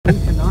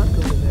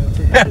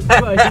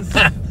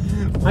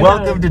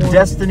Welcome to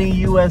Destiny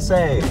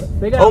USA.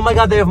 Oh my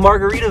God, they have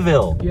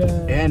Margaritaville. Yeah.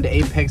 And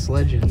Apex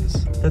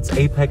Legends. That's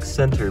Apex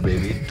Center,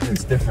 baby.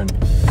 It's different.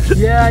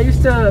 Yeah, I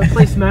used to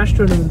play Smash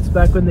tournaments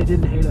back when they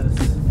didn't hate us.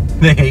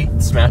 They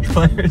hate Smash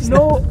players?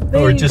 No,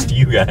 or just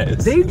you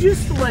guys? They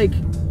just like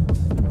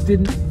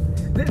didn't.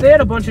 They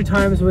had a bunch of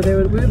times where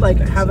we would like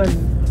have a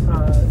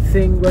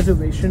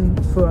reservation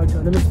for our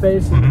tournament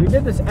space. We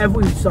did this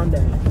every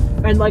Sunday,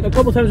 and like a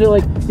couple times they were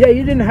like, "Yeah,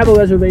 you didn't have a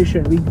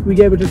reservation. We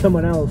gave it to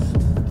someone else."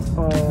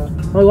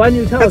 Like, why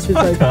didn't you tell us? He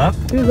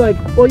was like,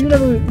 "Well, you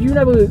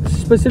never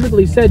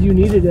specifically said you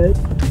needed it."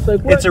 It's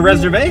like, what? It's a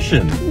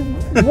reservation.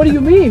 What do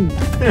you mean?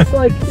 It's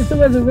like, it's a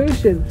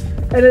reservation.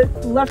 And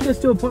it left us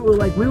to a point where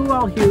like we were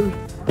all here.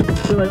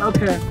 We're like,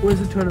 okay, where's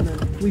the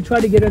tournament? We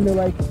tried to get in there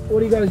like,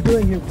 what are you guys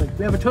doing here? It's like,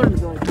 we have a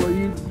tournament. We're like,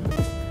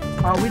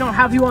 well, we don't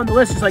have you on the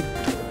list. It's like,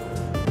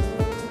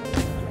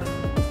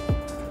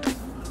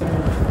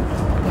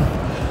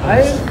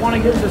 I want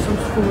to get into some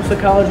school of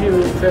psychology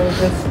or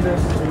therapist.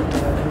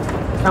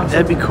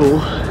 That'd be cool.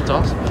 That's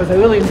awesome. Because I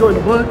really enjoy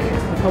the book.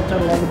 I've helped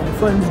out a lot of my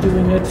friends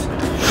doing it.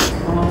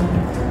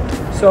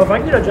 So if I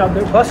can get a job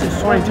there, plus it's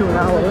 22 an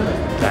hour.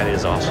 That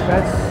is awesome.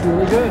 That's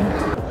really good.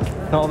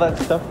 All that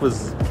stuff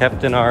was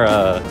kept in our,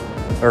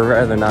 or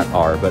rather not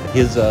our, but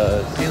his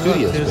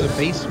studio. There's a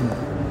basement.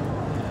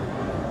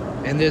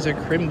 And there's a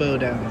crimbo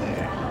down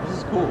there. This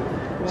is cool.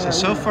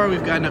 So far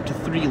we've gotten up to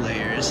 3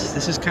 layers.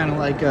 This is kind of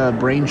like a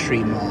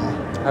Braintree Mall.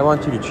 I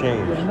want you to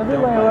change. There's another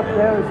layer up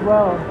there as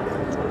well.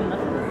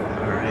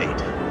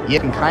 Alright. You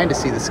can kind of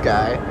see the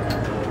sky.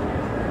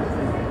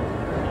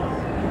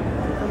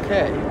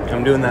 Okay.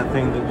 I'm doing that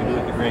thing that we do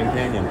at the Grand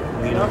Canyon.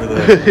 Lean over the...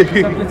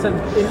 It's an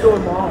indoor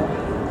mall.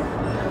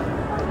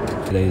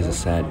 Today is a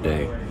sad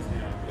day.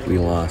 We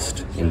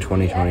lost, in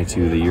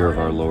 2022, the year of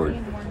our Lord,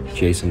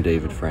 Jason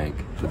David Frank,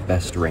 the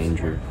best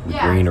ranger, the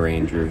green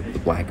ranger, the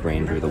black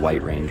ranger, the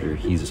white ranger.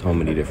 He's so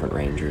many different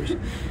rangers.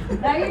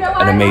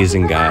 An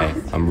amazing guy.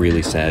 I'm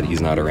really sad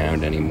he's not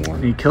around anymore.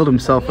 He killed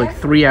himself like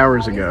 3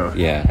 hours ago.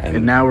 Yeah.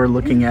 And now we're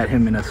looking at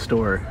him in a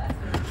store.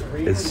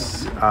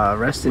 It's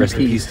rest in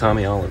peace,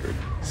 Tommy Oliver.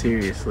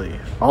 Seriously.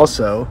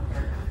 Also,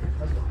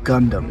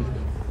 Gundam.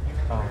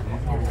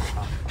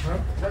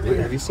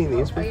 Have you seen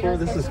these before?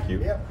 This is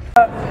cute.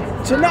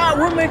 Tonight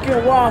we're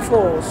making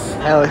waffles.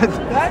 Hell,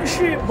 That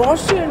shit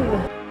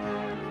bustin'.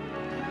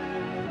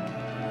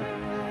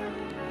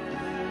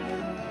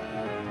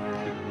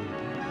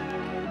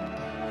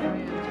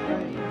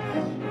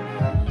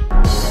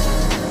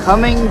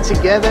 coming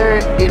together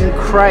in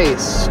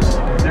Christ.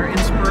 They're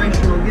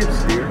inspirational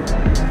gifts, dear.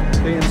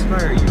 They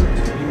inspire you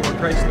to be more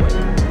Christ-like.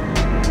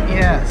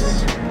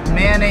 Yes.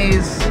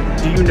 Mayonnaise.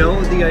 Do you know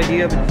the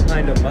idea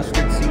behind a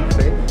mustard seed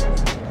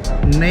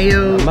faith?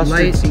 Mayo A mustard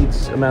light.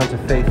 seed's amount of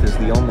faith is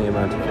the only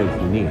amount of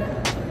faith you need.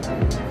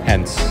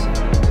 Hence,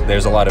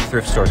 there's a lot of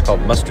thrift stores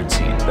called Mustard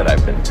Seed that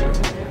I've been to.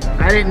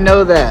 I didn't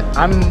know that.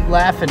 I'm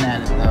laughing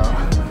at it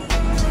though.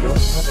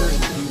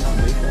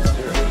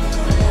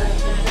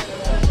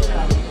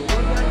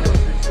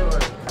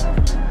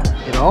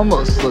 It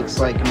almost looks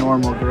like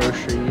normal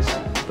groceries,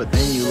 but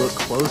then you look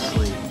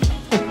closely.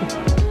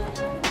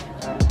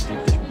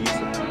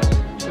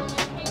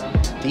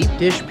 Deep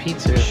dish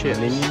pizza chips.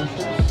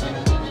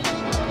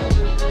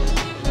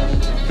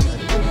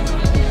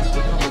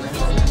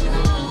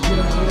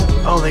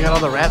 Oh, they got all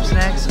the wrap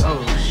snacks?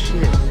 Oh,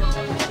 shit.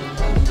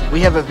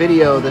 We have a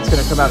video that's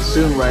going to come out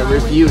soon where I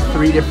review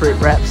 3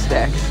 different wrap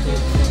snacks.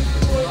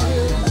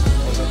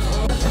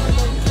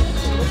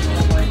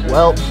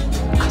 Well,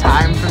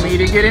 time for me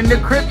to get into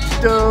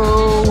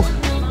crypto.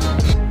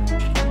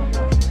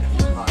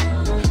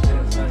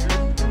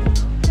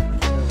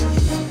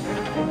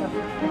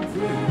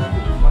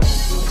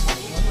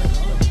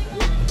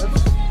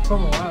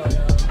 From a while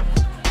ago.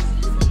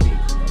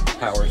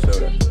 Power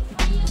soda.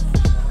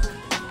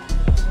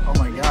 Oh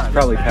my god.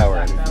 Probably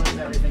power.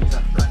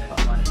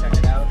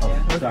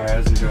 Sorry, I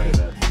was enjoying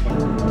that.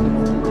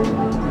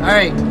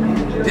 Alright,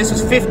 this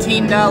is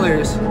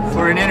 $15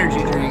 for an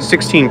energy drink.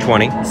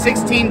 $16.20.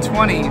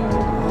 $16.20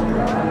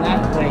 from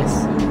that place.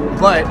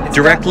 But it's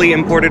Directly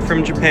imported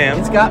from Japan.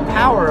 It's got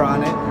power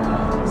on it,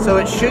 so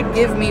it should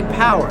give me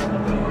power.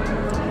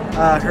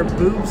 Her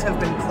boobs have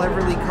been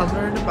cleverly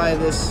colored by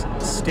this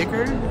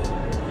sticker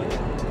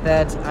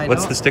that I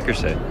What's the sticker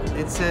say?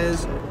 It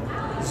says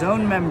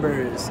zone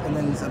members, and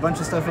then a bunch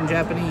of stuff in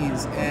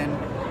Japanese, and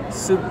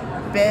special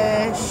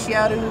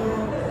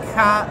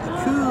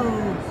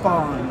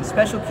coupon,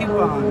 special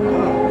coupon.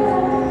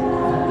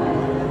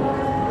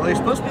 Well, you're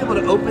supposed to be able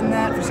to open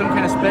that for some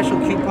kind of special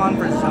coupon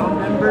for zone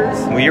members.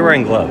 Well, you're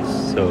wearing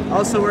gloves, so...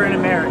 Also, we're in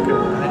America.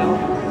 I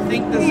don't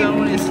think the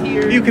zone is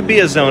here. You could be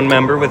a zone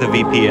member with a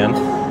VPN.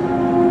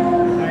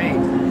 Right.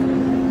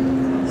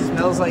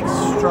 Smells like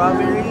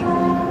strawberry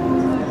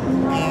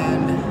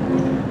and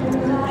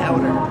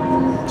powder.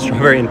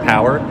 Strawberry and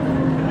power?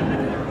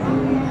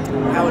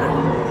 Powder.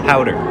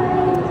 Powder.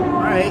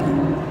 Alright.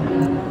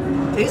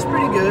 Tastes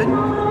pretty good.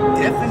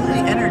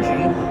 Definitely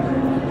energy.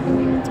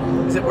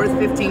 Is it worth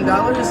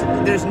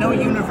 $15? There's no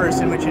universe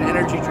in which an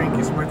energy drink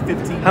is worth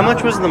 $15. How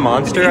much was the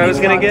Monster I was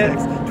gonna get?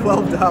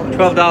 $12.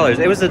 $12.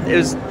 It was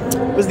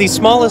the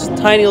smallest,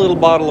 tiny little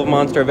bottle of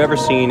Monster I've ever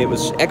seen. It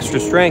was extra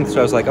strength, so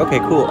I was like, okay,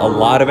 cool, a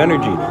lot of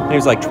energy. And he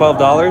was like,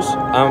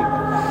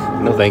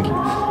 $12? No thank you.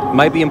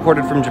 Might be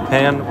imported from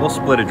Japan. We'll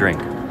split a drink.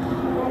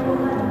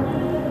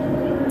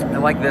 I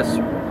like this,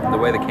 the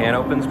way the can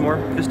opens more.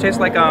 This tastes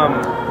like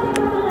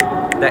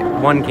that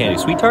one candy,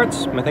 Sweet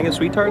Tarts. Am I thinking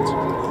Sweet Tarts?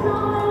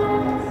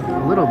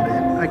 A little bit.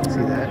 I can see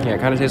that. Yeah,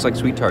 it kind of tastes like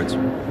Sweet Tarts.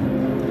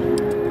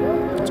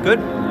 It's good.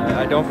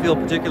 I don't feel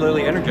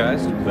particularly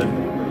energized, but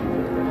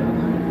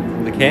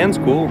the can's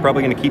cool. We're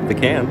probably going to keep the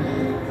can.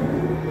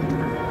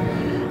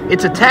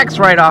 It's a tax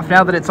write-off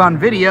now that it's on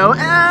video. It's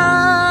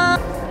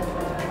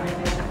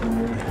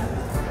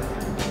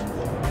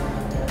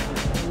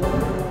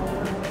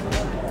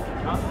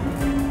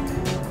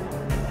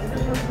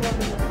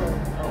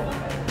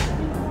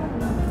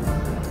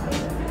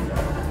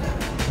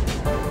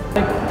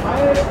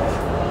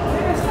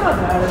not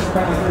bad, it's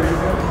kind of pretty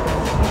good.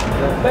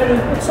 But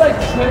it's like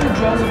Trader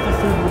Joe's if the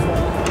food was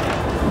like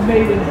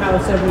made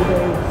in-house every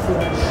day,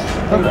 fresh.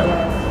 Okay.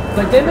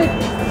 Like they make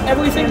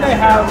everything they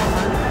have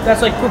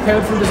that's like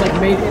prepared food is like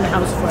made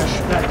in-house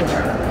fresh back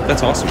there.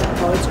 That's awesome.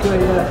 Oh, it's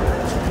good, yeah.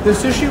 The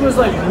sushi was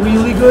like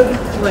really good.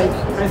 Like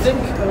I think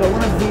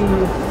one of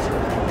the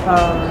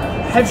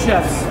head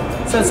chefs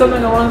said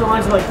something along the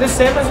lines of like, this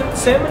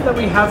salmon that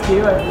we have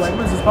here at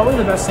Wegmans is probably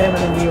the best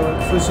salmon in New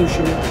York for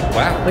sushi.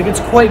 Wow. Like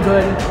it's quite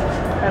good.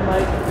 And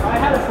like I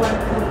had a friend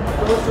who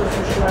goes to a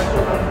sushi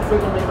restaurant and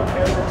frequently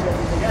compares it to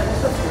everything. Yeah, this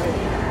stuff's great.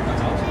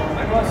 That's awesome.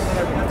 I've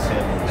never had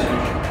salmon sushi,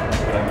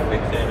 but I'm a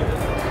big fan of it.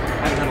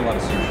 I haven't had a lot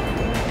of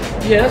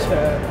sushi. Yeah, that's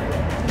fair.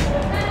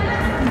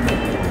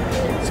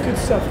 It's good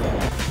stuff though.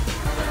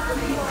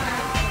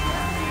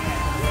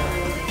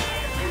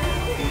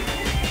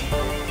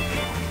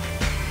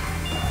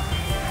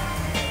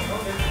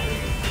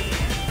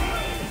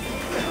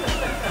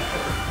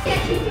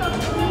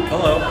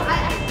 Hello.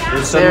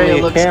 There's suddenly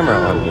a camera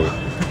on me.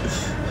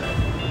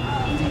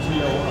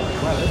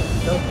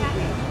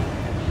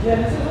 Yeah,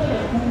 this is like a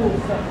cool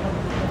stuff.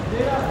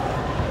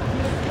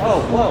 Oh,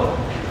 whoa.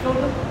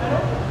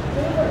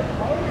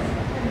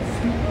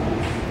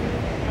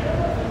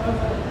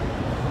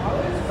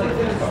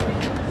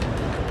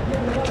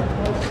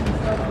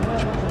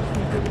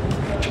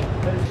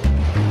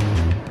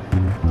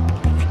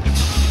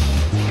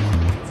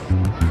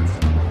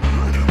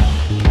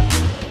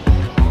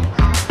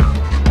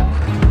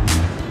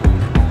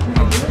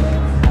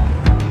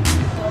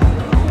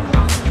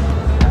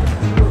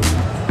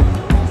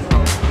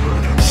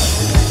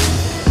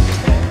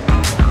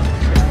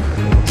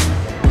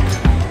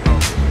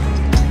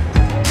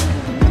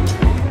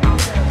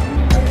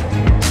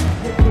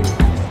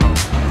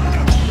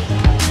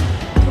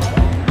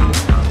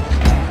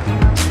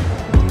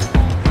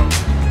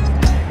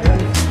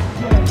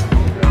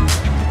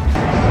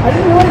 I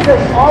didn't realize that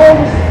all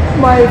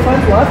my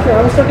friends left here.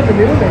 I was stuck in the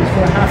middle base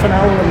for a half an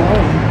hour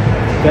alone.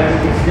 That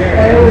would be scary.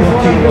 And it was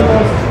one of the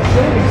most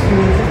chilling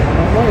experiences of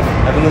my life.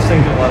 I've been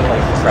listening to a lot of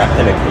like trapped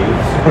in a cave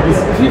stories.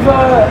 If you've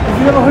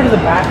ever heard of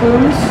the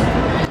Backrooms,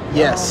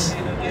 Yes.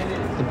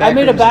 I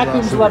made a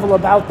Backrooms level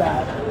about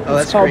that. Oh,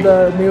 it's that's called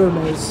great. the Mirror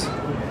Maze.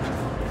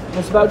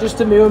 It's about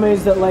just a mirror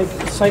maze that like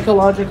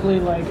psychologically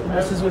like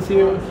messes with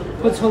you,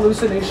 puts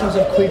hallucinations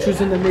of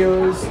creatures in the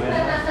mirrors.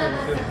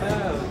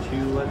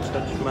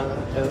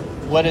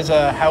 What is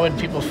how would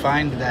people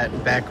find that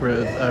back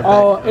road?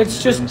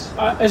 It's just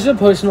it's a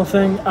personal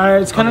thing.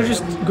 It's kind of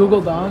just Google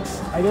Docs.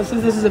 I guess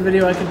if this is a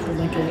video, I can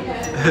link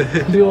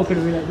it. People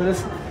can read it, but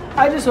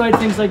I just write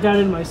things like that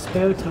in my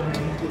spare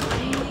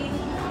time.